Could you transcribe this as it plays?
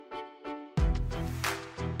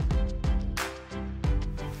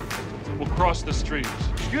will cross the streams.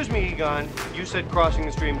 Excuse me, Egon. You said crossing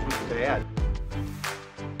the streams was bad.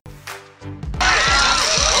 Oh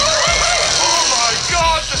my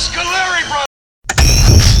God, the Scoleri brothers!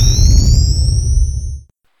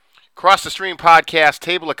 Cross the Stream Podcast,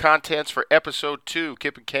 table of contents for episode 2.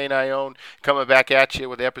 Kip and Kane I own coming back at you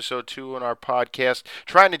with episode 2 on our podcast,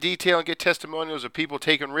 trying to detail and get testimonials of people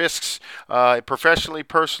taking risks professionally,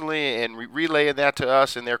 personally, and relaying that to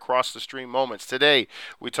us in their cross the stream moments. Today,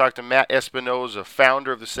 we talked to Matt Espinoza,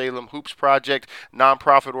 founder of the Salem Hoops Project,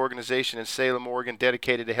 nonprofit organization in Salem, Oregon,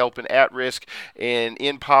 dedicated to helping at-risk and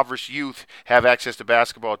impoverished youth have access to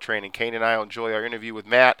basketball training. Kane and I will enjoy our interview with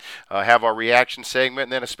Matt, have our reaction segment,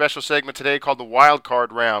 and then a special segment today called the Wild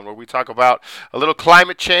Card Round, where we talk about a little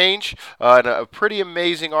climate change and a pretty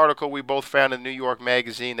amazing article we both found in New York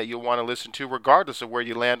Magazine that you'll want to listen to regardless of where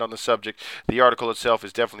you land on the subject. The article itself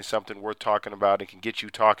is definitely something worth talking about and can get you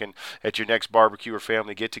talking at your next barbecue or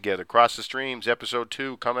family get-together. Cross the Streams, episode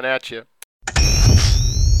 2, coming at you.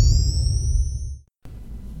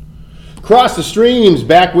 Cross the Streams,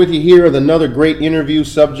 back with you here with another great interview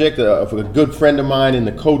subject for a good friend of mine in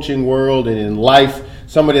the coaching world and in life.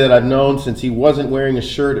 Somebody that I've known since he wasn't wearing a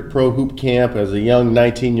shirt at Pro Hoop Camp as a young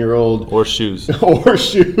 19-year-old. Or shoes. Or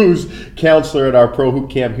shoes. Counselor at our Pro Hoop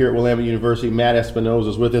Camp here at Willamette University. Matt Espinoza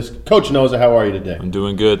is with us. Coach Noza, how are you today? I'm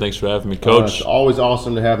doing good. Thanks for having me, Coach. It's always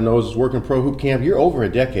awesome to have Nozas working Pro Hoop Camp. You're over a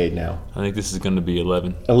decade now. I think this is going to be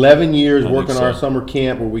 11. 11 years working so. Our summer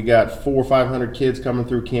camp where we got 400 or 500 kids coming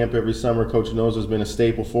through camp every summer. Coach Noza's been a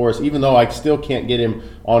staple for us, even though I still can't get him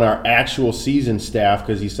on our actual season staff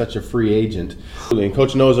because he's such a free agent. And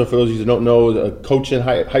Coach Noza, for those of you that don't know, a coach in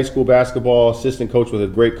high school basketball, assistant coach with a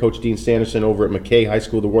great coach, Dean Sanderson, over at McKay High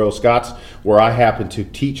School, the Royal Scots, where I happen to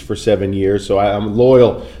teach for 7 years, so I'm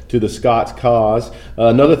loyal to the Scots cause.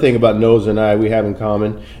 Another thing about Noza and I we have in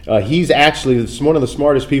common, he's actually one of the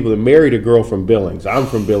smartest people that married a girl from Billings. I'm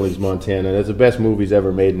from Billings, Montana. That's the best move he's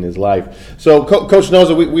ever made in his life. So, Coach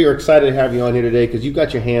Noza, we are excited to have you on here today because you've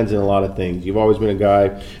got your hands in a lot of things. You've always been a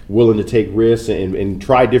guy willing to take risks and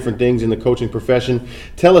try different things in the coaching profession.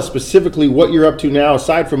 Tell us specifically what you're up to now,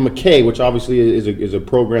 aside from McKay, which obviously is a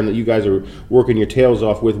program that you guys are working your tails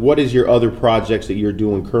off with. What is your other projects that you're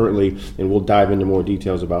doing currently? And we'll dive into more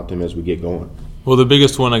details about them as we get going. Well, the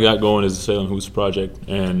biggest one I got going is the Salem Hoops Project,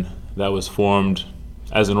 and that was formed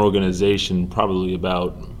as an organization probably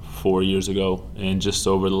about 4 years ago, and just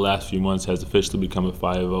over the last few months has officially become a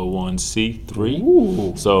 501c3.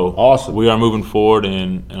 Ooh, so awesome. We are moving forward,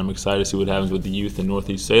 and I'm excited to see what happens with the youth in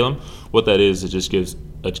Northeast Salem. What that is, it just gives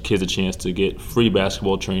kids a chance to get free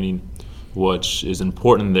basketball training, which is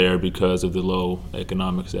important there because of the low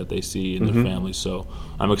economics that they see in their families. So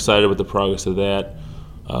I'm excited with the progress of that.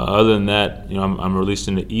 Other than that, I'm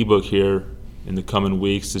releasing an ebook here in the coming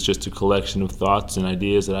weeks. It's just a collection of thoughts and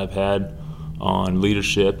ideas that I've had on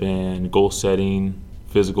leadership and goal setting,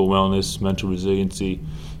 physical wellness, mental resiliency.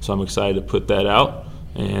 So I'm excited to put that out.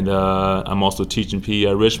 And I'm also teaching PE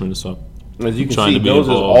at Richmond, so as you can see, Noza is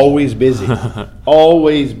always busy.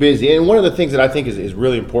 Always busy. And one of the things that I think is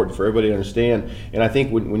really important for everybody to understand, and I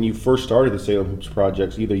think when you first started the Salem Hoops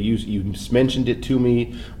Project, either you mentioned it to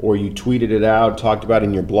me or you tweeted it out, talked about it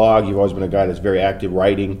in your blog. You've always been a guy that's very active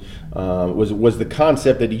writing. Was the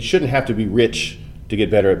concept that you shouldn't have to be rich to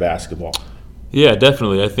get better at basketball? Yeah,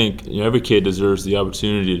 definitely. I think every kid deserves the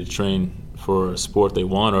opportunity to train for a sport they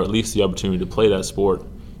want, or at least the opportunity to play that sport.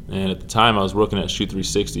 And at the time, I was working at Shoot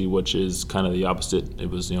 360, which is kind of the opposite. It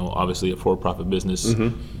was, obviously a for-profit business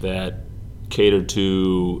that catered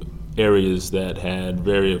to areas that had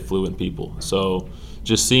very affluent people. So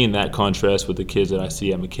just seeing that contrast with the kids that I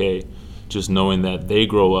see at McKay, just knowing that they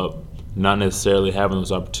grow up not necessarily having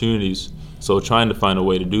those opportunities. So trying to find a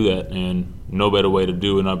way to do that, and no better way to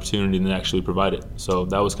do an opportunity than actually provide it. So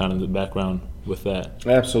that was kind of the background with that.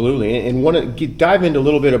 Absolutely, and want to dive into a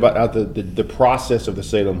little bit about the process of the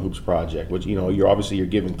Salem Hoops Project, which you're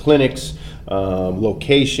giving clinics,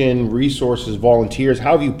 location, resources, volunteers.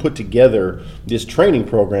 How have you put together this training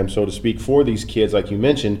program, so to speak, for these kids, like you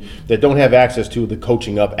mentioned, that don't have access to the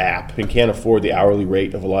Coaching Up app and can't afford the hourly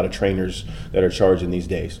rate of a lot of trainers that are charging these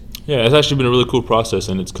days? Yeah, it's actually been a really cool process,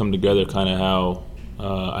 and it's come together kind of how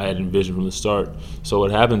I had envisioned from the start. So what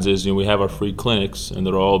happens is, we have our free clinics, and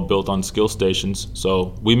they're all built on skill stations.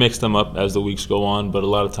 So we mix them up as the weeks go on, but a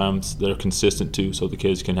lot of times they're consistent too, so the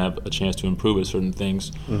kids can have a chance to improve at certain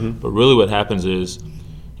things. But really what happens is,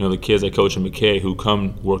 the kids I coach in McKay who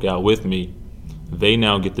come work out with me, they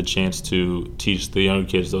now get the chance to teach the younger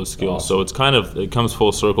kids those skills. Awesome. So it comes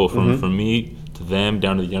full circle from me to them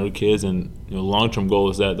down to the younger kids, and long-term goal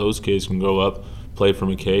is that those kids can grow up played for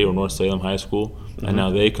McKay or North Salem High School, and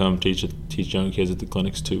now they come teach young kids at the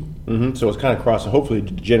clinics too. So it's kind of hopefully a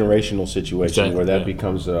generational situation Exactly, where that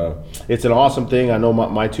becomes it's an awesome thing. I know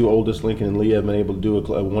my two oldest, Lincoln and Leah, have been able to do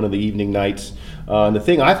one of the evening nights. And the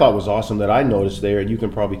thing I thought was awesome that I noticed there, and you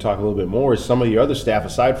can probably talk a little bit more, is some of the other staff,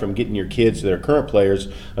 aside from getting your kids, their current players,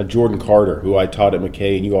 Jordan Carter, who I taught at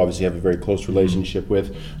McKay, and you obviously have a very close relationship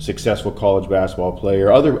with, successful college basketball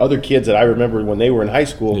player. Other kids that I remember when they were in high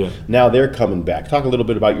school, now they're coming back. Talk a little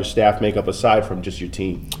bit about your staff makeup aside from just your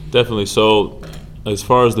team. Definitely. So as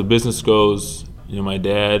far as the business goes, my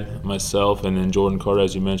dad, myself, and then Jordan Carter,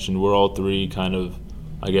 as you mentioned, we're all three kind of,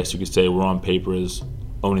 I guess you could say, we're on paper as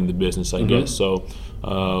owning the business, I guess. So,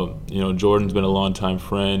 Jordan's been a longtime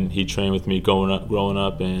friend. He trained with me growing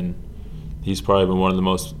up, and he's probably been one of the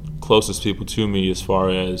most closest people to me as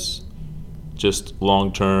far as just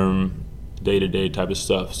long-term, day-to-day type of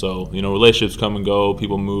stuff. So, relationships come and go,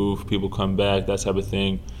 people move, people come back, that type of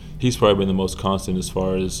thing. He's probably been the most constant as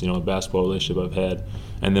far as, a basketball relationship I've had.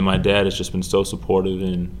 And then my dad has just been so supportive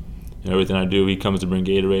in everything I do. He comes to bring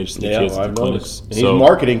Gatorades to the kids at the clinics. And he's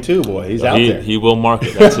marketing too, boy. He's out there. He will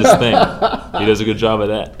market. That's his thing. He does a good job of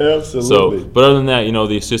that. Absolutely. So, but other than that,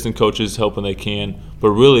 the assistant coaches help when they can. But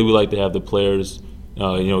really, we like to have the players.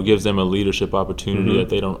 Gives them a leadership opportunity that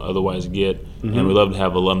they don't otherwise get. And we love to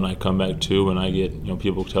have alumni come back too. And I get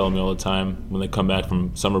people telling me all the time when they come back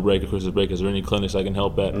from summer break or Christmas break, is there any clinics I can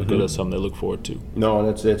help at? Because that's something they look forward to. No,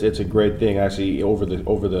 and it's a great thing. Actually, over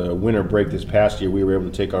the winter break this past year, we were able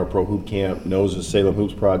to take our pro hoop camp, NOSA's Salem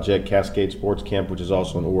Hoops Project, Cascade Sports Camp, which is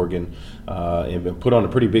also in Oregon, and put on a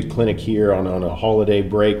pretty big clinic here on a holiday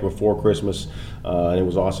break before Christmas. And it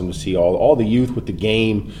was awesome to see all the youth with the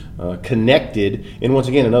game connected, and once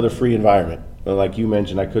again, another free environment. Like you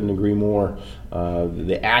mentioned, I couldn't agree more.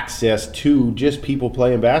 The access to just people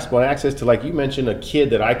playing basketball, and access to, like you mentioned, a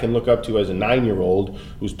kid that I can look up to as a 9-year-old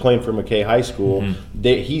who's playing for McKay High School.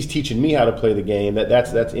 He's teaching me how to play the game.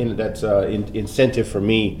 That's incentive for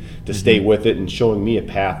me to stay with it and showing me a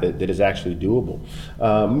path that is actually doable.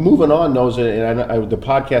 Moving on, Noza, and the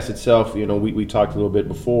podcast itself, we talked a little bit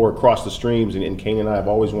before, Across the Streams, and Kane and I have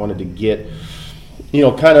always wanted to get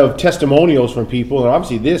kind of testimonials from people. And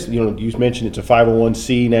obviously this, you mentioned it's a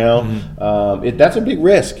 501c now. That's a big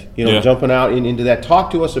risk, jumping out into that. Talk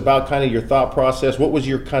to us about kind of your thought process. What was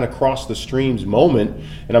your kind of cross the streams moment?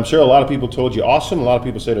 And I'm sure a lot of people told you, awesome. A lot of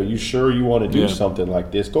people said, are you sure you want to do something like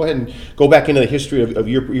this? Go ahead and go back into the history of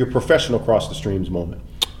your professional cross the streams moment.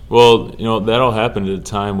 Well, that all happened at a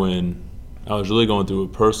time when I was really going through a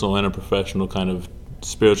personal and a professional kind of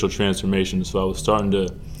spiritual transformation. So I was starting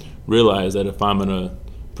to realize that if I'm going to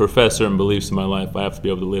profess certain beliefs in my life, I have to be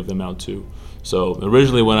able to live them out too. So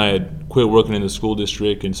originally when I had quit working in the school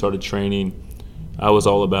district and started training, I was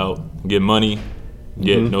all about get money,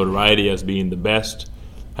 get notoriety as being the best,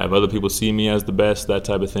 have other people see me as the best, that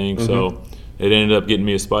type of thing. So it ended up getting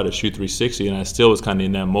me a spot at Shoot 360, and I still was kind of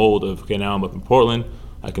in that mold of, okay, now I'm up in Portland,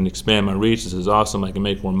 I can expand my reach, this is awesome, I can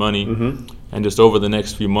make more money. And just over the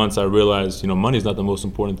next few months, I realized, money is not the most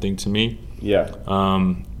important thing to me.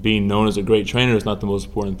 Being known as a great trainer is not the most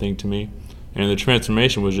important thing to me. And the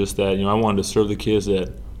transformation was just that, I wanted to serve the kids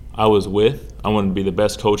that I was with. I wanted to be the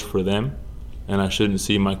best coach for them. And I shouldn't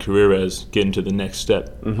see my career as getting to the next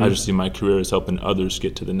step. I just see my career as helping others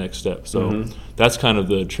get to the next step. So that's kind of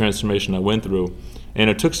the transformation I went through. And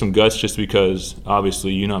it took some guts just because,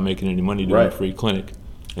 obviously, you're not making any money doing a free clinic.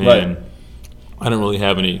 And I don't really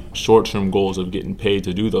have any short-term goals of getting paid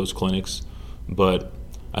to do those clinics. But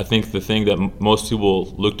I think the thing that most people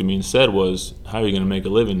looked at me and said was, how are you going to make a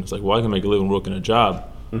living? It's like, well, I can make a living working a job.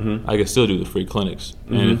 I can still do the free clinics.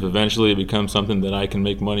 And if eventually it becomes something that I can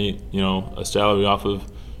make money, a salary off of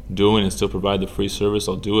doing and still provide the free service,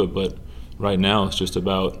 I'll do it. But right now it's just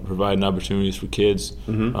about providing opportunities for kids,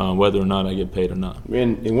 whether or not I get paid or not.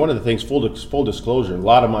 And one of the things, full disclosure, a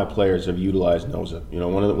lot of my players have utilized Noza.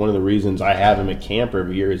 One of the reasons I have him at camp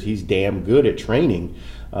every year is he's damn good at training.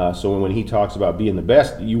 So when he talks about being the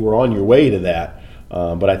best, you were on your way to that.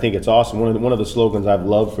 But I think it's awesome. One of the slogans I've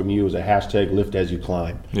loved from you is a hashtag lift as you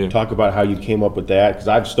climb. Talk about how you came up with that, because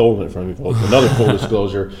I've stolen it from you, folks. Another full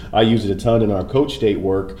disclosure, I use it a ton in our coach state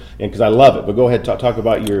work, and because I love it. But go ahead, talk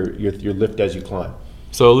about your lift as you climb.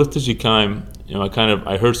 So lift as you climb,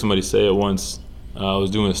 I heard somebody say it once. I was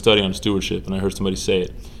doing a study on stewardship, and I heard somebody say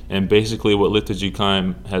it. And basically what lift as you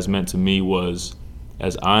climb has meant to me was,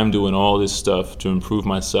 as I'm doing all this stuff to improve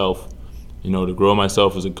myself, to grow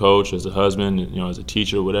myself as a coach, as a husband, as a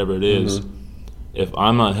teacher, whatever it is, if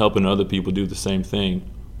I'm not helping other people do the same thing,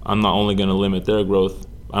 I'm not only going to limit their growth,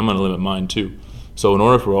 I'm going to limit mine too. So in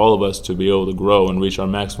order for all of us to be able to grow and reach our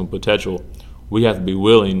maximum potential, we have to be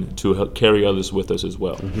willing to help carry others with us as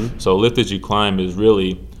well. So Lift As You Climb is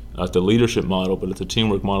really the leadership model, but it's a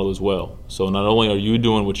teamwork model as well. So not only are you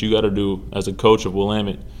doing what you got to do as a coach of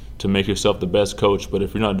Willamette to make yourself the best coach, but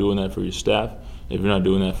if you're not doing that for your staff, if you're not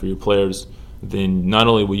doing that for your players, then not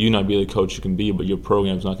only will you not be the coach you can be, but your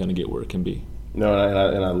program's not going to get where it can be. No,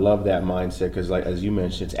 and I love that mindset because, like as you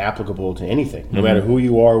mentioned, it's applicable to anything, no matter who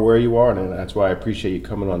you are, where you are, and that's why I appreciate you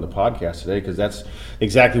coming on the podcast today, because that's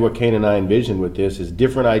exactly what Kane and I envisioned with this: is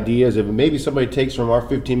different ideas. If maybe somebody takes from our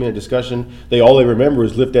 15-minute discussion, all they remember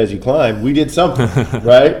is Lift As You Climb. We did something,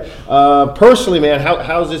 right? Personally, man,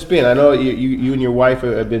 how's this been? I know you and your wife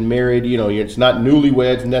have been married. You know, it's not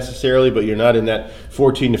newlyweds necessarily, but you're not in that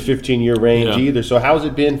 14 to 15 year range either. So how's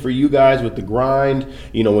it been for you guys with the grind?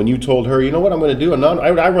 You know, when you told her, you know what, I'm going to do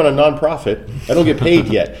I run a nonprofit. I don't get paid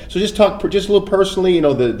yet. So just talk just a little personally, you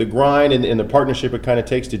know, the grind and the partnership it kind of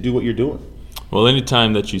takes to do what you're doing. Well,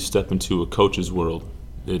 anytime that you step into a coach's world,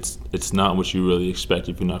 it's not what you really expect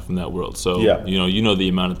if you're not from that world. So you know the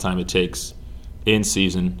amount of time it takes in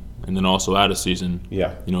season and then also out of season.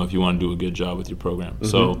 You know, if you want to do a good job with your program.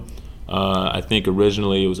 So I think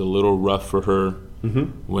originally it was a little rough for her.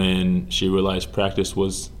 When she realized practice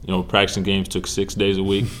was, practicing games took 6 days a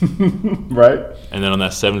week. Right. And then on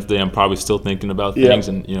that seventh day, I'm probably still thinking about things.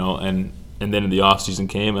 And, and then the off season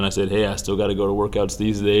came and I said, hey, I still got to go to workouts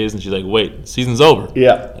these days. And she's like, wait, season's over.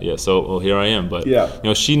 Yeah. So, here I am. But,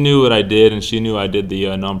 she knew what I did, and she knew I did the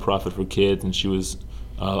nonprofit for kids, and she was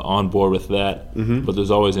on board with that. But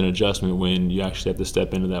there's always an adjustment when you actually have to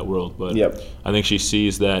step into that world. But I think she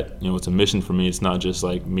sees that it's a mission for me. It's not just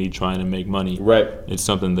like me trying to make money. Right. It's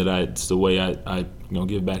something that it's the way I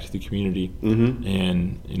give back to the community.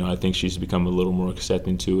 And I think she's become a little more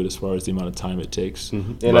accepting to it as far as the amount of time it takes.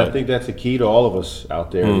 And I think that's the key to all of us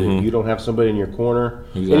out there. If you don't have somebody in your corner,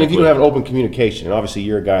 and if you don't have an open communication, and obviously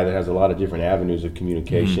you're a guy that has a lot of different avenues of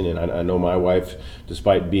communication, and I know my wife,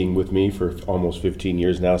 despite being with me for almost 15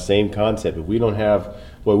 years now, same concept. If we don't have,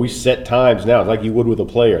 we set times now, like you would with a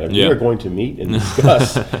player. Like we are going to meet and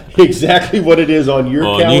discuss exactly what it is on your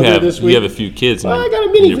calendar this week. You have a few kids I got a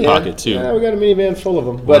minivan in your pocket too. Yeah, we got a minivan full of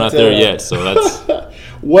them. We're not there yet, so that's...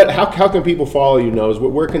 How can people follow you, Nose?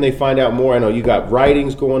 Where can they find out more? I know you got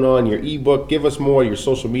writings going on, your ebook. Give us more, your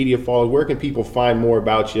social media followers. Where can people find more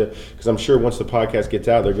about you? Because I'm sure once the podcast gets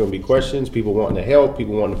out, there are going to be questions, people wanting to help,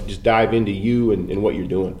 people wanting to just dive into you and what you're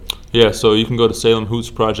doing. Yeah, so you can go to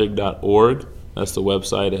SalemHoopsProject.org. That's the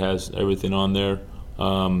website. It has everything on there.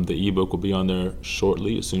 The ebook will be on there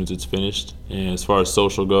shortly as soon as it's finished. And as far as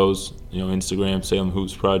social goes, Instagram, Salem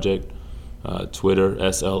Hoops Project, Twitter,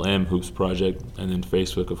 SLM Hoops Project, and then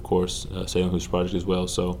Facebook, of course, Salem Hoops Project as well.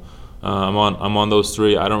 So I'm on those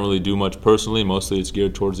three. I don't really do much personally. Mostly it's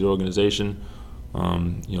geared towards the organization.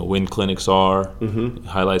 When clinics are,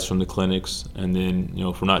 highlights from the clinics, and then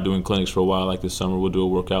if we're not doing clinics for a while, like this summer, we'll do a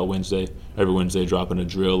workout Wednesday. Every Wednesday, dropping a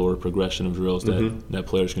drill or a progression of drills that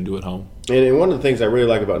players can do at home. And one of the things I really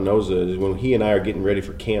like about Noza is when he and I are getting ready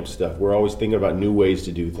for camp stuff, we're always thinking about new ways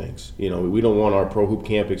to do things. We don't want our Pro Hoop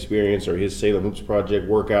Camp experience or his Salem Hoops Project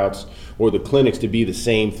workouts or the clinics to be the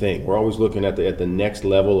same thing. We're always looking at the next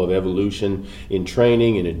level of evolution in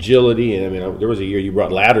training and agility. And I mean, there was a year you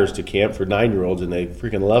brought ladders to camp for 9-year-olds and they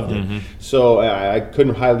freaking loved it. So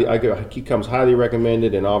he comes highly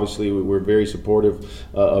recommended, and obviously we're very supportive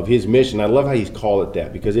of his mission. I love how he's called it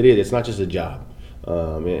that, because it's not just a job.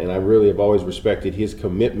 And I really have always respected his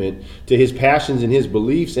commitment to his passions and his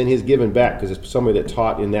beliefs and his giving back, because it's somebody that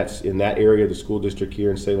taught in that area of the school district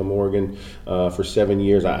here in Salem, Oregon, for 7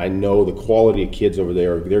 years. I know the quality of kids over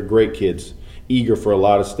there. They're great kids, eager for a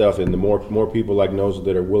lot of stuff, and the more people like Noza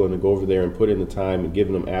that are willing to go over there and put in the time and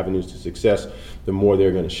giving them avenues to success, the more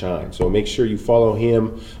they're going to shine. So make sure you follow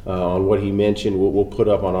him on what he mentioned. We'll put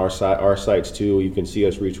up on our sites too. You can see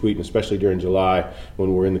us retweeting, especially during July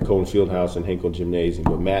when we're in the Cone Fieldhouse and Henkel Gymnasium.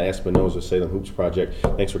 But Matt Espinoza, Salem Hoops Project,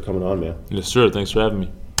 thanks for coming on, man. Yes, sir. Thanks for having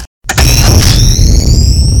me.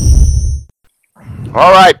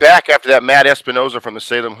 All right, back after that Matt Espinoza from the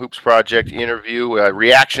Salem Hoops Project interview.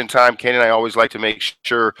 Reaction time. Ken and I always like to make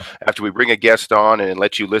sure after we bring a guest on and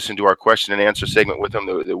let you listen to our question and answer segment with them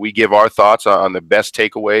that we give our thoughts on the best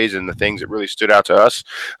takeaways and the things that really stood out to us,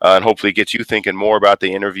 and hopefully gets you thinking more about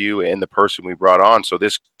the interview and the person we brought on. So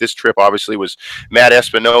this trip obviously was Matt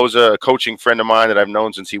Espinoza, a coaching friend of mine that I've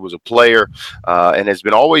known since he was a player, and has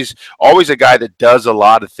been always a guy that does a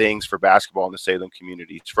lot of things for basketball in the Salem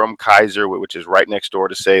community. He's from Kaiser, which is right next door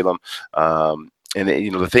to Salem. And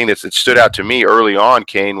the thing that stood out to me early on,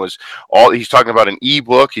 Kane, was he's talking about an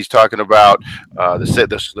ebook. He's talking about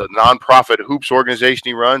the nonprofit hoops organization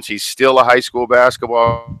he runs. He's still a high school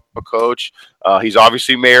basketball coach. He's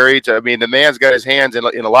obviously married. I mean, the man's got his hands in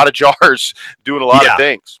a lot of jars, doing a lot of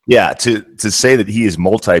things. Yeah, to say that he is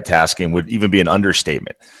multitasking would even be an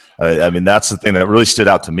understatement. I mean, that's the thing that really stood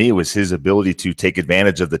out to me, was his ability to take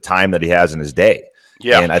advantage of the time that he has in his day.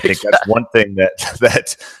 Yeah, and I think that's one thing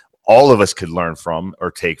that all of us could learn from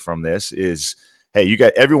or take from this is, hey,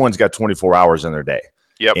 everyone's got 24 hours in their day.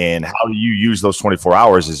 Yep. And how you use those 24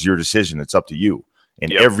 hours is your decision. It's up to you.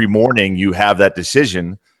 And every morning you have that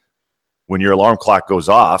decision when your alarm clock goes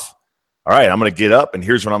off. All right, I'm going to get up and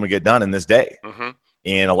here's what I'm going to get done in this day. Mm-hmm.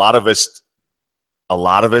 And a lot of us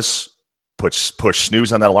push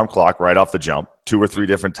snooze on that alarm clock right off the jump 2 or 3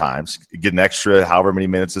 different times, get an extra however many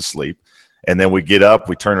minutes of sleep. And then we get up,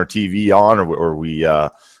 we turn our TV on or we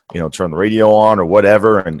turn the radio on or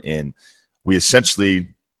whatever, and we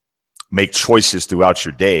essentially make choices throughout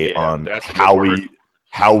your day on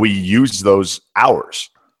how we use those hours.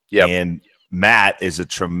 Yeah. And Matt is a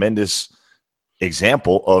tremendous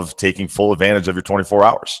example of taking full advantage of your 24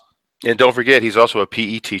 hours. And don't forget, he's also a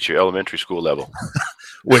PE teacher, elementary school level,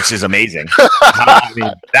 which is amazing. I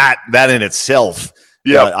mean, that in itself,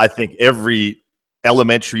 I think every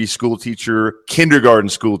elementary school teacher, kindergarten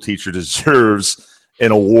school teacher deserves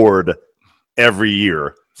an award every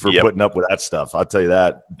year for putting up with that stuff. I'll tell you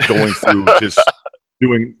that, going through just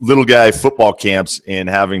doing little guy football camps and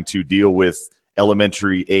having to deal with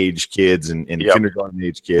elementary age kids and kindergarten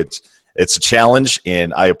age kids. It's a challenge,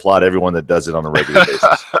 and I applaud everyone that does it on a regular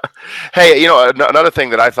basis. Hey, another thing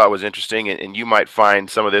that I thought was interesting, and you might find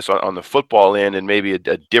some of this on the football end and maybe a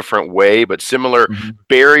different way, but similar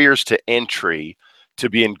barriers to entry to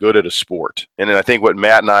being good at a sport. And then I think what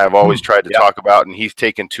Matt and I have always tried to talk about, and he's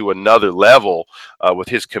taken to another level with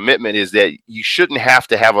his commitment, is that you shouldn't have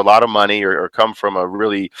to have a lot of money or come from a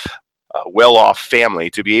really well-off family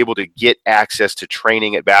to be able to get access to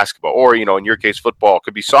training at basketball, or in your case football,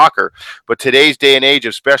 could be soccer. But today's day and age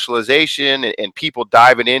of specialization and people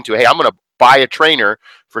diving into, hey, I'm going to buy a trainer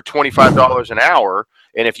for $25 an hour,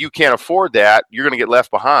 and if you can't afford that, you're going to get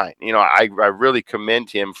left behind. I really commend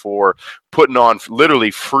him for putting on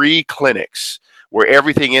literally free clinics where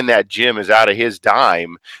everything in that gym is out of his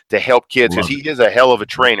dime to help kids, because he is a hell of a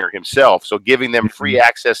trainer himself. So giving them free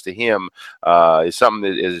access to him is something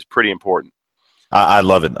that is pretty important. I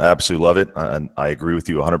love it. I absolutely love it. And I agree with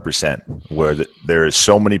you 100%, where there is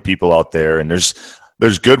so many people out there, and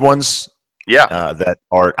there's good ones that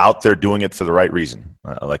are out there doing it for the right reason,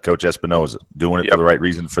 like Coach Espinoza, doing it for the right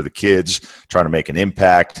reason for the kids, trying to make an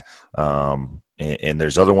impact. And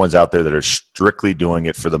there's other ones out there that are strictly doing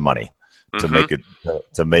it for the money. To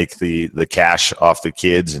make the cash off the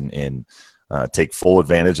kids and take full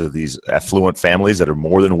advantage of these affluent families that are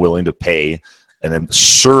more than willing to pay an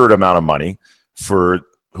absurd amount of money for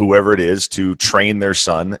whoever it is to train their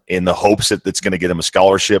son in the hopes that it's going to get them a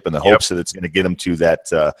scholarship, and the hopes that it's going to get them to that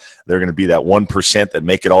they're going to be that 1% that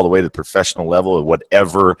make it all the way to the professional level of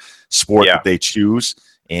whatever sport that they choose.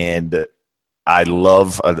 And I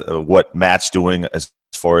love what Matt's doing as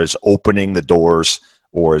far as opening the doors,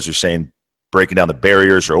 or as you're saying, breaking down the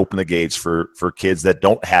barriers or open the gates for kids that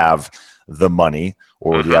don't have the money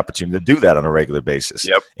or the opportunity to do that on a regular basis.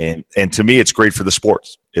 And to me, it's great for the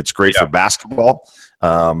sports. It's great for basketball.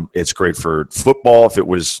 It's great for football. If it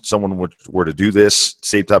was someone were to do this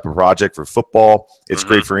same type of project for football, it's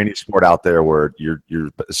great for any sport out there where you're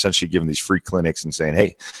essentially giving these free clinics and saying,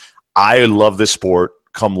 hey, I love this sport.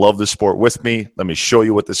 Come love this sport with me. Let me show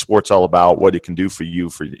you what this sport's all about, what it can do for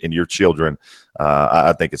you and your children.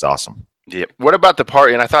 I think it's awesome. Yeah. What about the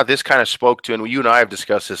part? And I thought this kind of spoke to, and you and I have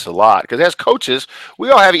discussed this a lot, because as coaches, we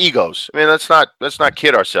all have egos. I mean, let's not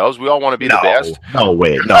kid ourselves. We all want to be the best. No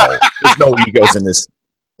way. No, there's no egos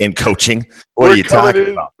in coaching. What are you talking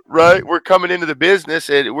about? Right. We're coming into the business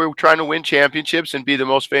and we're trying to win championships and be the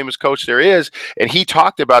most famous coach there is. And he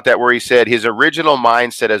talked about that, where he said his original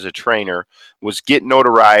mindset as a trainer was get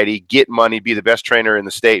notoriety, get money, be the best trainer in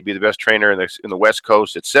the state, be the best trainer in the West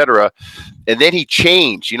Coast, etc. And then he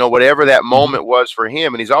changed, whatever that moment was for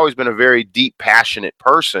him. And he's always been a very deep, passionate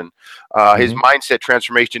person. His mindset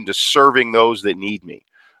transformation to serving those that need me.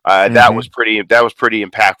 That was pretty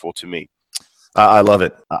impactful to me. I love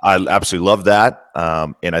it. I absolutely love that.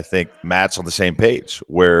 And I think Matt's on the same page,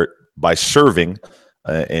 where by serving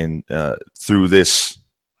and through this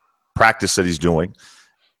practice that he's doing,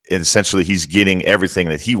 and essentially he's getting everything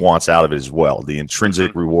that he wants out of it as well. The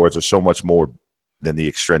intrinsic rewards are so much more than the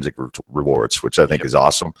extrinsic rewards, which I think is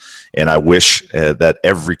awesome. And I wish that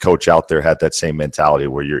every coach out there had that same mentality,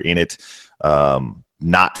 where you're in it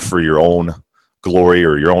not for your own glory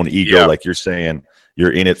or your own ego, like you're saying.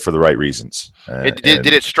 You're in it for the right reasons. Did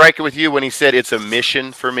it strike with you when he said it's a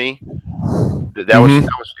mission for me? That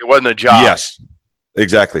was it wasn't a job. Yes,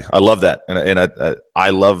 exactly. I love that, and I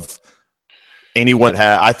love anyone.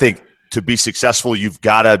 I think to be successful, you've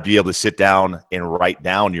got to be able to sit down and write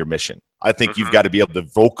down your mission. I think you've got to be able to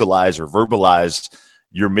vocalize or verbalize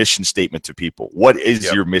your mission statement to people. What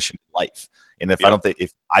is your mission in life? And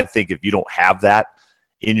I think if you don't have that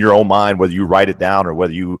in your own mind, whether you write it down or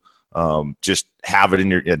whether you just have it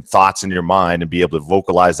in thoughts in your mind and be able to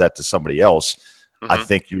vocalize that to somebody else, I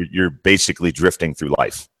think you're basically drifting through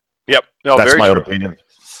life. Yep. No, that's my own true. opinion.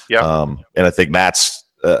 Yeah. And I think Matt's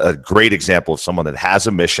a great example of someone that has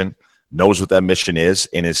a mission, knows what that mission is,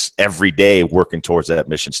 and is every day working towards that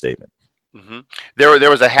mission statement. There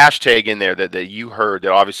was a hashtag in there that you heard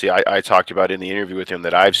that obviously I talked about in the interview with him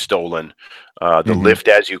that I've stolen, the lift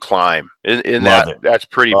as you climb. That's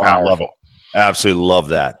pretty powerful. I love it. Absolutely love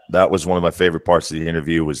that. That was one of my favorite parts of the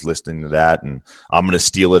interview, was listening to that, and I'm going to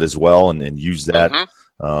steal it as well and use that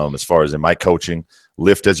as far as in my coaching.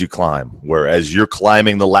 Lift as you climb, where as you're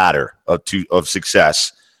climbing the ladder of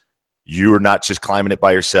success, you're not just climbing it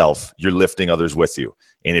by yourself, you're lifting others with you.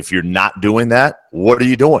 And if you're not doing that, what are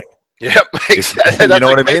you doing? Yep, exactly. You know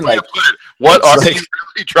what I mean? Like, what are you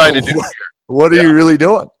really trying to do here? What are you really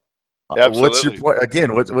doing? Absolutely. What's your point?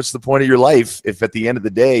 Again, what's the point of your life if at the end of the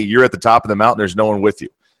day you're at the top of the mountain, there's no one with you?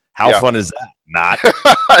 How fun is that? Not.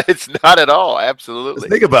 It's not at all. Absolutely.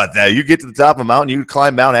 Think about that. You get to the top of a mountain, you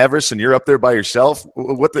climb Mount Everest, and you're up there by yourself.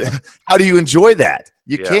 How do you enjoy that?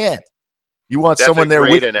 You can't. You want someone there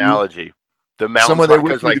with you. That's a great analogy. The mountain. Someone there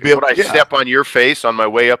with you to be able to step on your face on my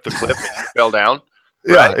way up the cliff and you fell down.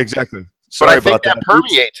 Right? Yeah, exactly. But I think that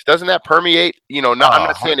permeates. Doesn't that permeate? I'm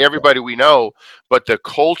not saying everybody we know, but the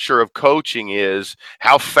culture of coaching is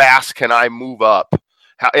how fast can I move up?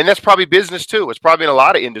 And that's probably business too. It's probably in a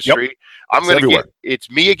lot of industry. Yep. I'm going to it's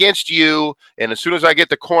me against you. And as soon as I get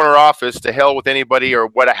the corner office, to hell with anybody or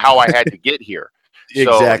how I had to get here.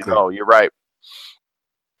 Exactly. So, you're right.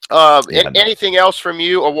 Anything else from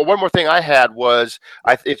you? Or one more thing I had was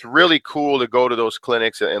it's really cool to go to those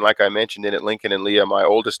clinics, and like I mentioned in it, Lincoln and Leah, my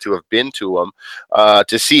oldest two, have been to them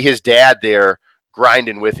to see his dad there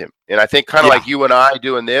grinding with him. And I think kind of like you and I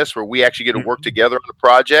doing this, where we actually get to work together on the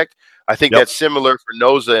project. I think that's similar for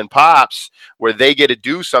Noza and Pops, where they get to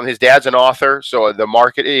do something. His dad's an author, so the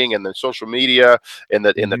marketing and the social media and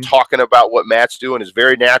the talking about what Matt's doing is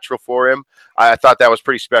very natural for him. I thought that was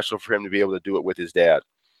pretty special for him to be able to do it with his dad.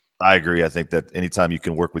 I agree. I think that anytime you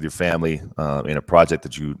can work with your family in a project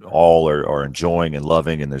that you all are enjoying and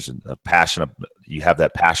loving, and there's a passion, you have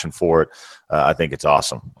that passion for it, I think it's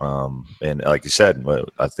awesome. And like you said,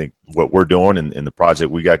 I think what we're doing and the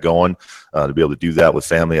project we got going, to be able to do that with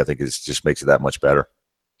family, I think it just makes it that much better.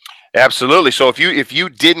 Absolutely. So if you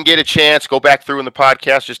didn't get a chance, go back through in the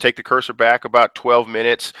podcast. Just take the cursor back about 12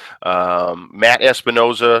 minutes. Matt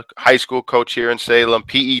Espinoza, high school coach here in Salem,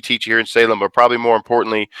 PE teacher here in Salem, but probably more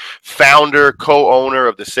importantly, founder, co-owner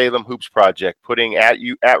of the Salem Hoops Project, putting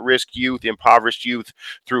at-risk youth, impoverished youth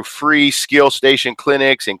through free skill station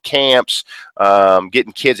clinics and camps,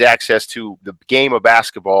 getting kids access to the game of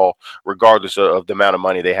basketball, regardless of the amount of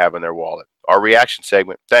money they have in their wallet. Our reaction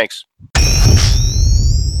segment. Thanks.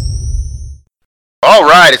 All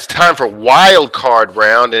right, it's time for Wild Card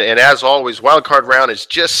Round, and as always, Wild Card Round is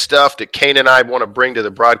just stuff that Kane and I want to bring to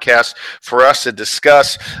the broadcast for us to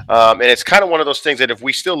discuss, and it's kind of one of those things that if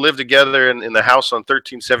we still live together in the house on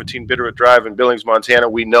 1317 Bitterroot Drive in Billings, Montana,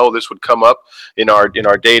 we know this would come up in our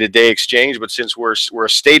day-to-day exchange, but since we're a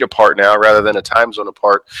state apart now rather than a time zone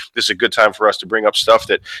apart, this is a good time for us to bring up stuff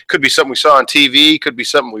that could be something we saw on TV, could be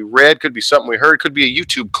something we read, could be something we heard, could be a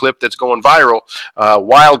YouTube clip that's going viral.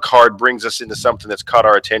 Wild Card brings us into something that's caught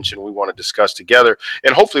our attention we want to discuss together,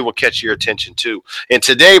 and hopefully will catch your attention too. And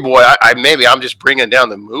today, boy, I'm just bringing down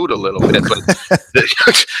the mood a little bit,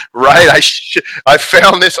 but right, I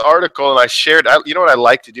found this article and I shared. You know what I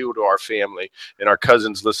like to do to our family and our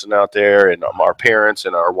cousins listen out there, and our parents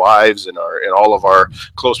and our wives and all of our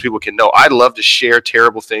close people can know. I love to share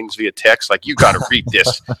terrible things via text. Like, you got to read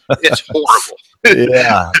this; it's horrible.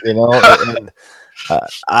 Yeah, and,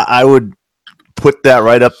 I would put that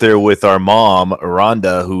right up there with our mom,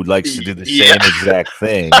 Rhonda, who likes to do the same exact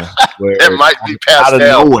thing. Where it might be passed out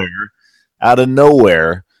of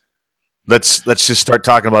nowhere. Let's just start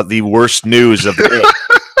talking about the worst news of the day,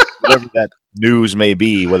 whatever that news may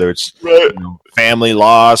be, whether it's family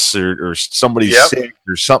loss or somebody's sick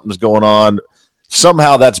or something's going on.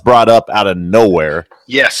 Somehow that's brought up out of nowhere.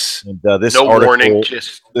 Yes. And this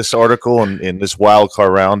article and this wild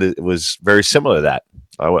card round, it was very similar to that.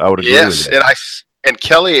 I would agree with you. And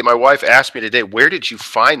Kelly, my wife, asked me today, where did you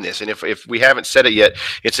find this? And if we haven't said it yet,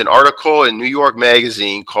 it's an article in New York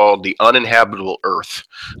Magazine called The Uninhabitable Earth.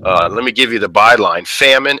 Let me give you the byline.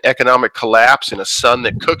 Famine, economic collapse, and a sun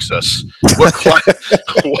that cooks us. What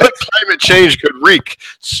climate change could wreak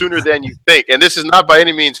sooner than you think? And this is not by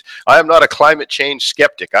any means, I am not a climate change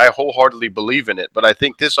skeptic. I wholeheartedly believe in it. But I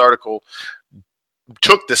think this article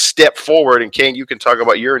took the step forward, and Kane, you can talk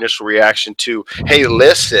about your initial reaction to, hey,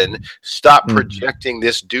 listen, stop projecting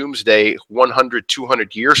this doomsday 100,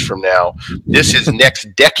 200 years from now. This is next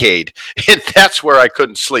decade. And that's where I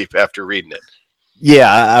couldn't sleep after reading it. Yeah,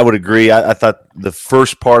 I would agree. I thought the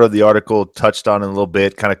first part of the article touched on it a little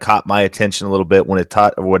bit, kind of caught my attention a little bit when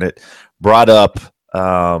it brought up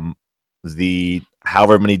the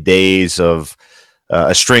however many days of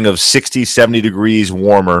a string of 60, 70 degrees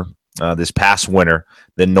warmer this past winter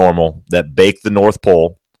than normal that baked the North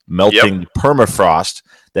Pole, melting permafrost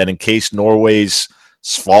that encased Norway's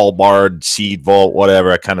Svalbard seed vault,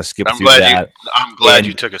 whatever. I kind of skipped through that. I'm glad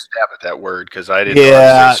you took a stab at that word because I didn't know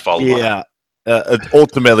how to say Svalbard. Yeah.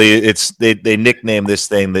 Ultimately, they nicknamed this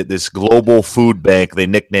thing, this global food bank, they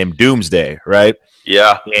nicknamed Doomsday, right?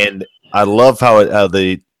 Yeah. And I love how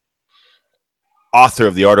the author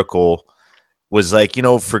of the article was like,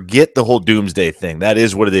 forget the whole doomsday thing. That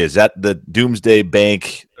is what it is. That the doomsday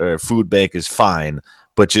bank or food bank is fine,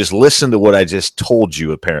 but just listen to what I just told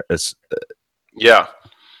you. Apparently, yeah.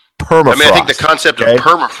 Permafrost. I mean, I think the concept of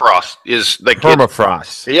permafrost is like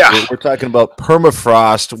permafrost. We're talking about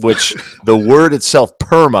permafrost, which the word itself,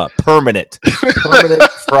 permanent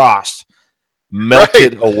frost,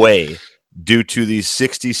 melted away due to these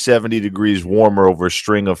 60, 70 degrees warmer over a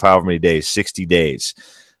string of however many days, 60 days.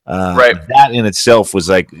 That in itself was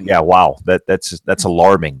like, wow, that's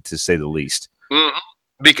alarming to say the least. Mm-hmm.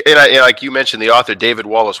 And like you mentioned, the author David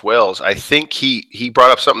Wallace Wells, I think he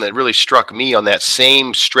brought up something that really struck me on that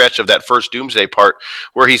same stretch of that first doomsday part,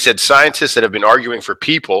 where he said scientists that have been arguing for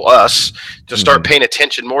us to start paying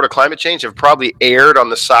attention more to climate change have probably erred on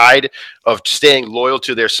the side of staying loyal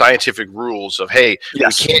to their scientific rules of, hey,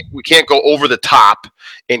 we can't go over the top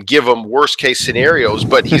and give them worst case scenarios.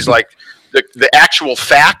 But he's like, the actual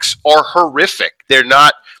facts are horrific. They're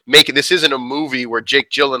not this isn't a movie where Jake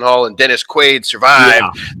Gyllenhaal and Dennis Quaid survive.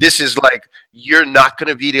 Yeah. This is like, you're not going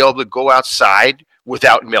to be able to go outside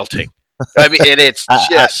without melting. I mean, and it's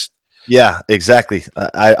just. Yeah, exactly.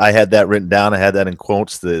 I had that written down. I had that in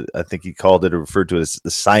quotes. I think he called it or referred to it as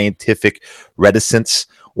the scientific reticence,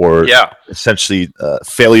 or essentially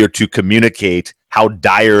failure to communicate how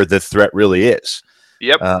dire the threat really is.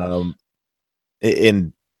 Yep.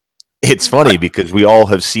 And it's funny because we all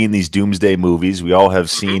have seen these doomsday movies. We all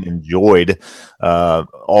have enjoyed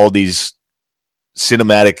all these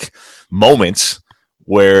cinematic moments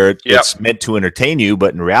where it's meant to entertain you,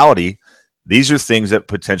 but in reality, these are things that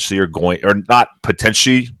potentially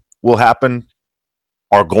will happen,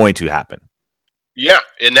 are going to happen. Yeah,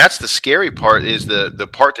 and that's the scary part, is the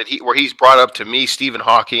part that where he's brought up to me, Stephen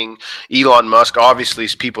Hawking, Elon Musk, obviously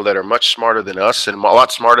people that are much smarter than us and a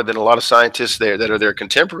lot smarter than a lot of scientists there that are their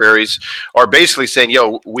contemporaries, are basically saying,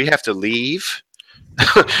 yo, we have to leave.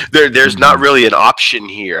 There's not really an option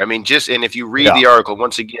here. I mean, and if you read the article,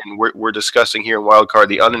 once again, we're discussing here in Wildcard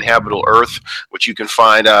The Uninhabitable Earth, which you can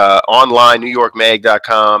find online,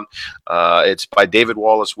 newyorkmag.com. It's by David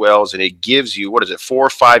Wallace Wells, and it gives you, 4 or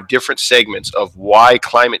 5 different segments of why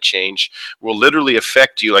climate change will literally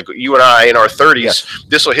affect you. Like you and I in our 30s,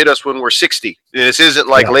 this will hit us when we're 60. This isn't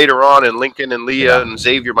like later on, and Lincoln and Leah and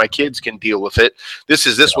Xavier, my kids, can deal with it. This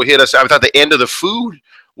will hit us. I thought the end of the food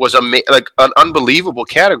was like an unbelievable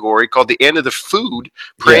category called the end of the food,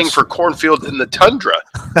 praying for cornfields in the tundra.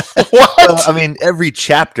 What? Well, I mean, every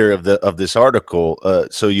chapter of this article.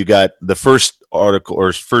 So you got the first article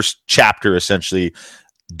or first chapter, essentially,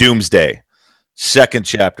 doomsday. Second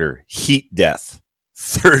chapter, heat death.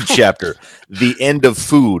 Third chapter, the end of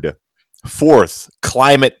food. Fourth,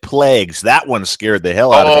 climate plagues. That one scared the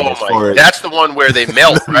hell out of me. That's the one where they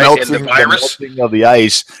melt, right? And the virus. The melting of the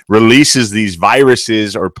ice releases these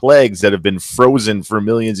viruses or plagues that have been frozen for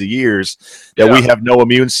millions of years that we have no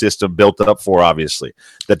immune system built up for, obviously,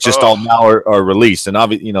 that just all now are released. And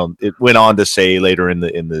obviously, it went on to say later in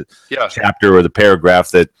the chapter or the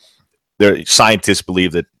paragraph that scientists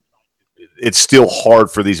believe that it's still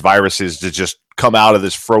hard for these viruses to just come out of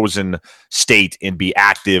this frozen state and be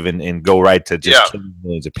active and go right to just killing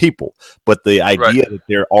millions of people. But the idea that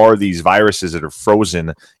there are these viruses that are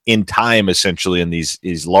frozen in time, essentially, in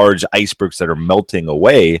these large icebergs that are melting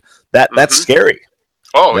away, that's scary.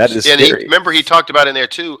 Oh, that is and scary. remember he talked about in there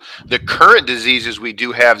too, the current diseases we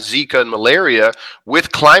do have, Zika and malaria,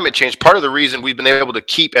 with climate change. Part of the reason we've been able to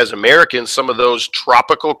keep as Americans some of those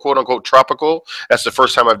tropical, quote unquote, tropical. That's the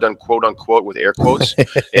first time I've done quote unquote with air quotes,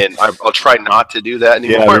 and I'll try not to do that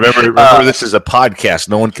anymore. Yeah, remember this is a podcast.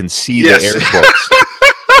 No one can see the air quotes.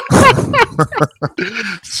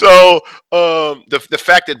 So the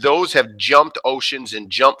fact that those have jumped oceans and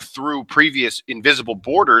jumped through previous invisible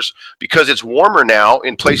borders because it's warmer now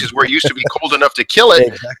in places where it used to be cold enough to kill it.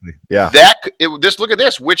 Exactly. Yeah. Look at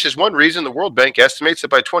this, which is one reason the World Bank estimates that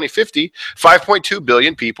by 2050, 5.2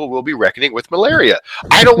 billion people will be reckoning with malaria.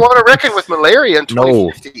 I don't want to reckon with malaria in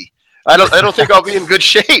 2050. No. I don't think I'll be in good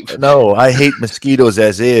shape. No, I hate mosquitoes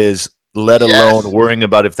as is. Let alone worrying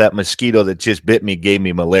about if that mosquito that just bit me gave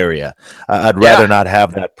me malaria. I'd rather not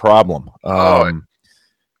have that problem.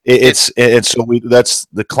 That's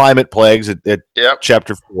the climate plagues at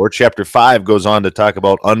chapter 4. Chapter 5 goes on to talk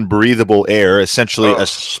about unbreathable air, essentially a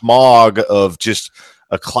smog of just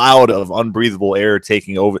a cloud of unbreathable air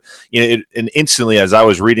taking over. And instantly, as I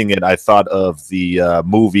was reading it, I thought of the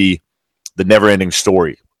movie, The Never-Ending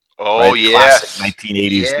Story. Oh, right? Classic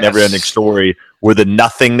 1980s Never-Ending Story. Where the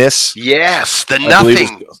nothingness. Yes, the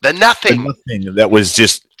nothing that was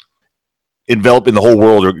just enveloping the whole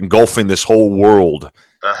world or engulfing this whole world.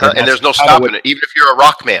 And there's no stopping it, even if you're a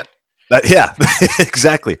rock man.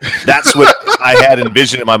 Exactly. That's what I had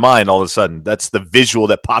envisioned in my mind all of a sudden. That's the visual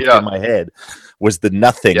that popped in my head, was the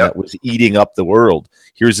nothing that was eating up the world.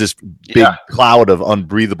 Here's this big cloud of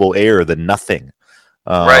unbreathable air, the nothing.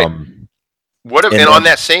 Right. And on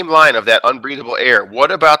that same line of that unbreathable air,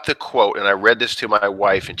 what about the quote? And I read this to my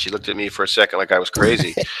wife, and she looked at me for a second like I was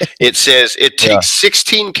crazy. It says, it takes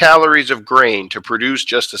 16 calories of grain to produce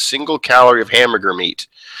just a single calorie of hamburger meat.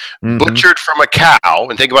 Butchered from a cow,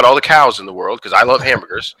 and think about all the cows in the world, because I love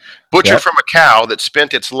hamburgers. Butchered from a cow that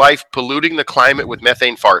spent its life polluting the climate with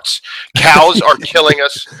methane farts. Cows are killing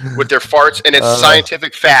us with their farts, and it's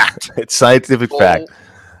scientific fact. It's scientific fact.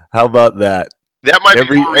 How about that? That might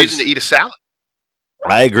be more reason to eat a salad.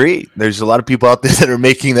 I agree. There's a lot of people out there that are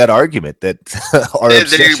making that argument that our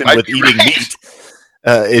obsession with eating meat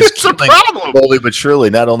is killing slowly but surely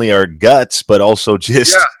not only our guts but also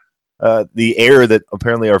just the air that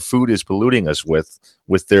apparently our food is polluting us with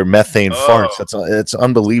their methane farts. It's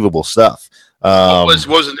unbelievable stuff. What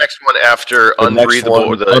was the next one after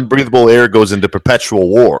unbreathable? Unbreathable air goes into perpetual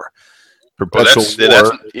war. Perpetual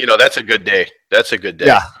war. That's a good day. That's a good day.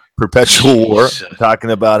 Yeah. Perpetual war,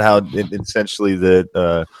 talking about how essentially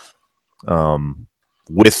that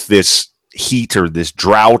with this heat or this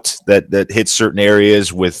drought that hits certain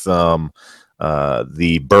areas with the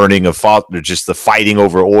burning of just the fighting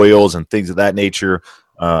over oils and things of that nature.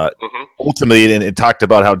 Ultimately, and it talked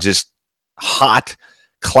about how just hot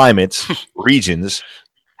climates, regions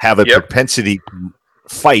have a propensity to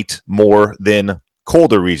fight more than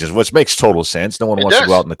colder regions, which makes total sense. No one wants to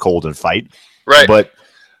go out in the cold and fight. Right. But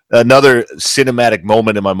another cinematic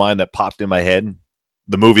moment in my mind that popped in my head,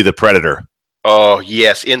 the movie The Predator. Oh,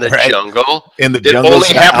 yes, in the jungle. In the jungle. It only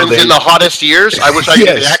happens in the hottest years. I wish I could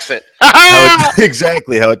get the accent.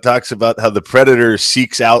 Exactly. How it talks about how the Predator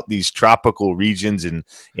seeks out these tropical regions in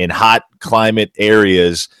hot climate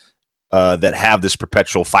areas that have this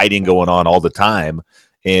perpetual fighting going on all the time.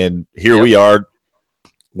 And here we are.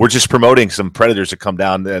 We're just promoting some predators to come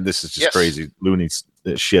down. And this is just crazy, loony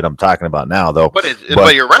shit I'm talking about now, though. But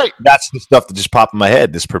you're right. That's the stuff that just popped in my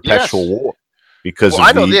head, this perpetual war. Because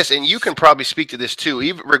I know this, and you can probably speak to this too,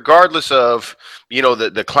 even regardless of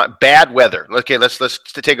the bad weather. Okay, let's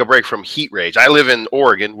take a break from heat rage. I live in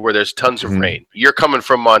Oregon where there's tons of rain. You're coming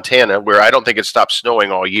from Montana where I don't think it stopped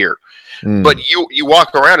snowing all year. But you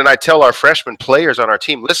walk around, and I tell our freshman players on our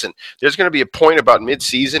team, listen, there's going to be a point about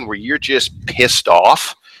mid-season where you're just pissed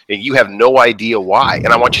off and you have no idea why. And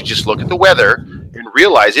I want you to just look at the weather and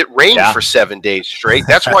realize it rained for 7 days straight.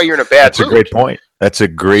 That's why you're in a bad mood. That's a great point. That's a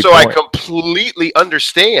great point. So I completely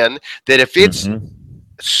understand that if it's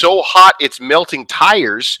so hot it's melting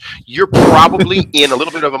tires, you're probably in a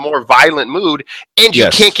little bit of a more violent mood, and you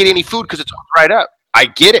can't get any food because it's all dried up. I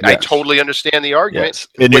get it. I totally understand the argument.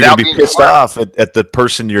 And you're going to be pissed off at the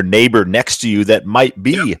person, your neighbor next to you that might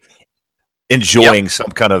be enjoying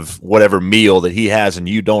some kind of whatever meal that he has and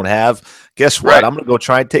you don't have. Guess what? I'm going to go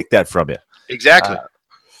try and take that from you. Exactly.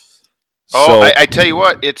 I tell you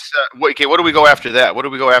what, it's okay. What do we go after that? What do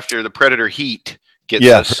we go after? The predator heat gets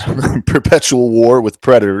us. Perpetual war with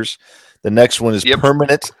predators. The next one is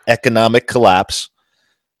permanent economic collapse,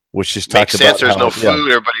 which is talking about there's no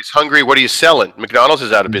food. Everybody's hungry. What are you selling? McDonald's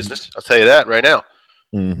is out of business. I'll tell you that right now.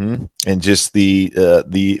 Mm-hmm. And just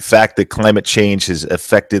the fact that climate change has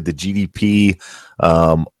affected the GDP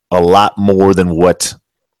a lot more than what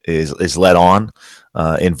is let on,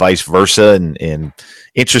 and vice versa, and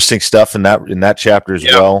interesting stuff in that chapter as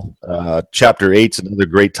well. Chapter 8's another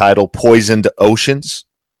great title, Poisoned Oceans.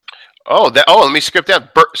 Let me script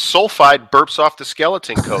that. Sulfide burps off the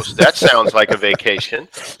skeleton coast. That sounds like a vacation.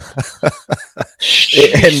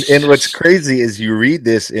 and what's crazy is you read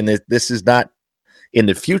this, and this is not in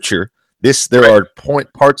the future. There are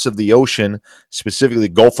parts of the ocean, specifically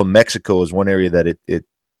Gulf of Mexico is one area that it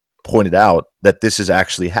pointed out that this is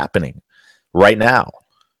actually happening right now,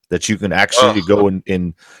 that you can actually go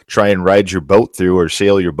and try and ride your boat through or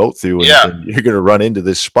sail your boat through, and you're going to run into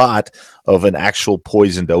this spot of an actual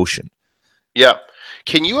poisoned ocean. Yeah.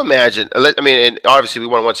 Can you imagine? I mean, and obviously we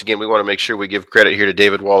want to make sure we give credit here to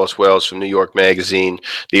David Wallace Wells from New York Magazine,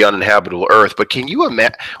 The Uninhabitable Earth. But can you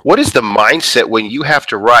imagine, what is the mindset when you have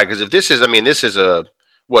to ride? Because if this is a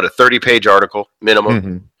 30-page article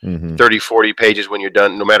minimum, 30, 40 pages when you're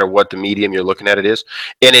done, no matter what the medium you're looking at it is.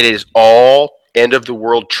 And it is all end of the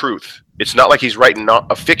world truth. It's not like he's writing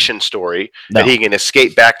a fiction story that he can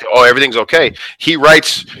escape back to, everything's okay. He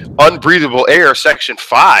writes Unbreathable Air, Section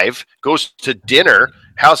 5, goes to dinner.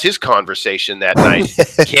 How's his conversation that night?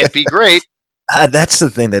 Can't be great. That's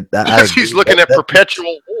the thing because he's looking at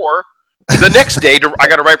Perpetual War. The next day, I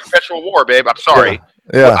got to write Perpetual War, babe. I'm sorry.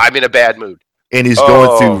 Yeah. I'm in a bad mood. And he's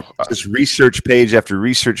going through just research page after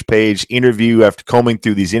research page, interview after combing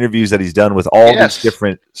through these interviews that he's done with all these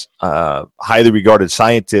different highly regarded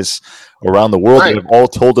scientists around the world that have all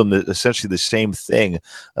told him essentially the same thing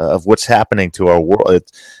of what's happening to our world.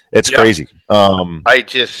 It's crazy.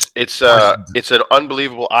 It's an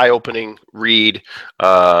unbelievable, eye-opening read.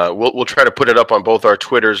 We'll try to put it up on both our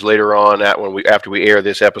Twitters later on after we air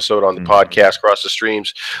this episode on the podcast across the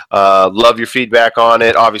streams. Love your feedback on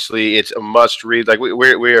it. Obviously, it's a must read. Like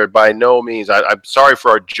we are by no means. I'm sorry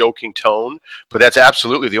for our joking tone, but that's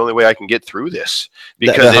absolutely the only way I can get through this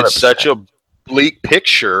because it's such a bleak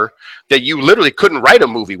picture that you literally couldn't write a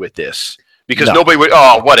movie with this. Because nobody would,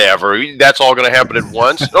 whatever, that's all going to happen at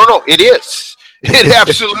once. No, it is. It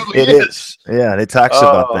absolutely is. Yeah, and it talks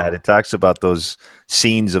about that. It talks about those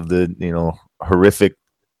scenes of the, horrific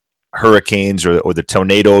hurricanes or the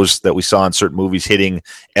tornadoes that we saw in certain movies hitting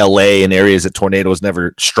L.A. in areas that tornadoes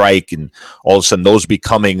never strike, and all of a sudden those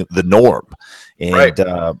becoming the norm.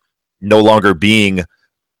 And no longer being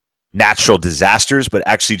natural disasters, but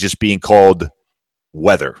actually just being called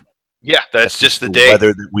weather. Yeah, that's just the day.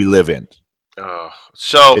 Weather that we live in.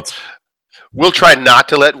 We'll try not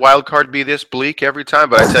to let Wildcard be this bleak every time,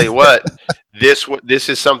 but I tell you what, this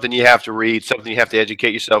is something you have to read, something you have to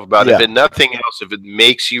educate yourself about. If nothing else, if it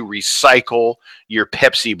makes you recycle your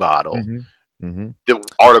Pepsi bottle,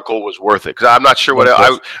 the article was worth it. Because I'm not sure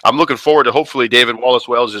I'm looking forward to. Hopefully, David Wallace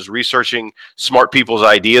Wells is researching smart people's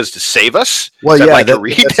ideas to save us. Well, I'd like to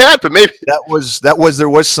read that, but maybe there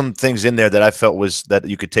was some things in there that I felt that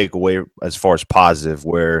you could take away as far as positive,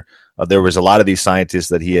 where there was a lot of these scientists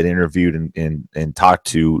that he had interviewed and talked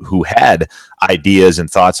to who had ideas and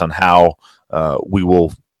thoughts on how we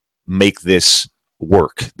will make this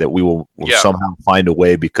work, that we will somehow find a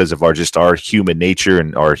way because of our human nature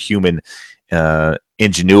and our human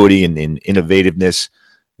ingenuity and innovativeness.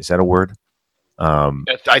 Is that a word?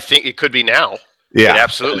 I think it could be now. Yeah, it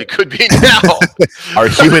absolutely could be now. Our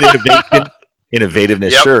human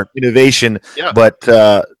innovativeness, sure, innovation, but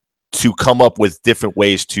to come up with different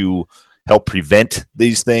ways to help prevent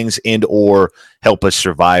these things and or help us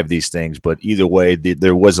survive these things. But either way,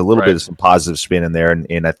 there was a little bit of some positive spin in there,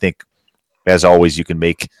 and I think, as always, you can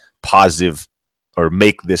make positive or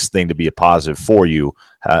make this thing to be a positive for you.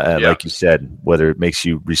 Like you said, whether it makes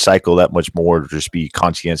you recycle that much more, or just be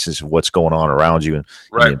conscientious of what's going on around you and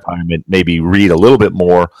in the environment. Maybe read a little bit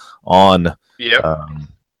more on,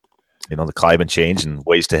 the climate change and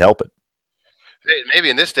ways to help it. Maybe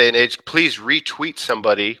in this day and age, please retweet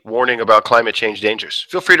somebody warning about climate change dangers.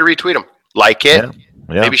 Feel free to retweet them. Like it.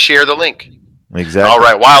 Yeah. Maybe share the link. Exactly. All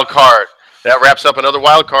right, wild card. That wraps up another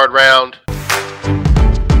wild card round.